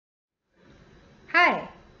Hi,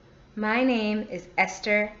 my name is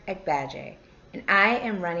Esther Agbaje, and I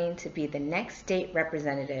am running to be the next state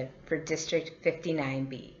representative for District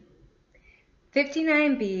 59B.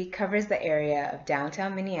 59B covers the area of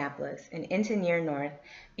downtown Minneapolis and into near north,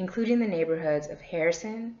 including the neighborhoods of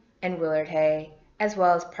Harrison and Willard Hay, as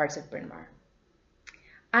well as parts of Bryn Mawr.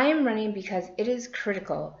 I am running because it is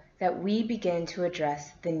critical that we begin to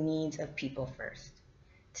address the needs of people first.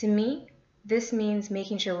 To me, this means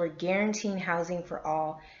making sure we're guaranteeing housing for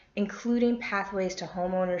all, including pathways to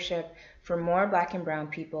home ownership for more Black and Brown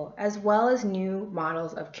people, as well as new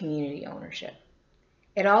models of community ownership.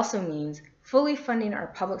 It also means fully funding our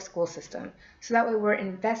public school system so that way we're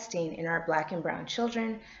investing in our Black and Brown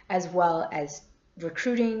children, as well as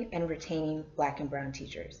recruiting and retaining Black and Brown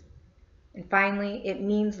teachers. And finally, it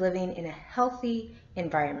means living in a healthy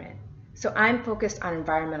environment. So I'm focused on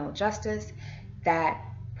environmental justice that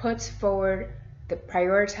puts forward the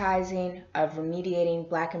prioritizing of remediating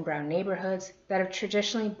Black and Brown neighborhoods that have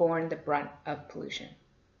traditionally borne the brunt of pollution.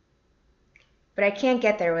 But I can't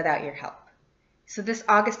get there without your help. So this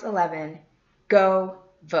August 11, go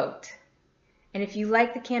vote. And if you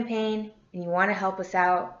like the campaign and you want to help us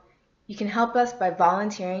out, you can help us by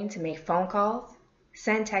volunteering to make phone calls,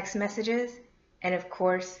 send text messages, and of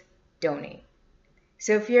course, donate.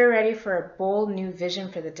 So if you're ready for a bold new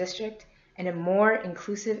vision for the district and a more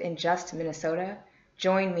inclusive and just Minnesota,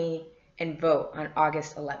 join me and vote on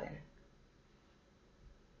August 11.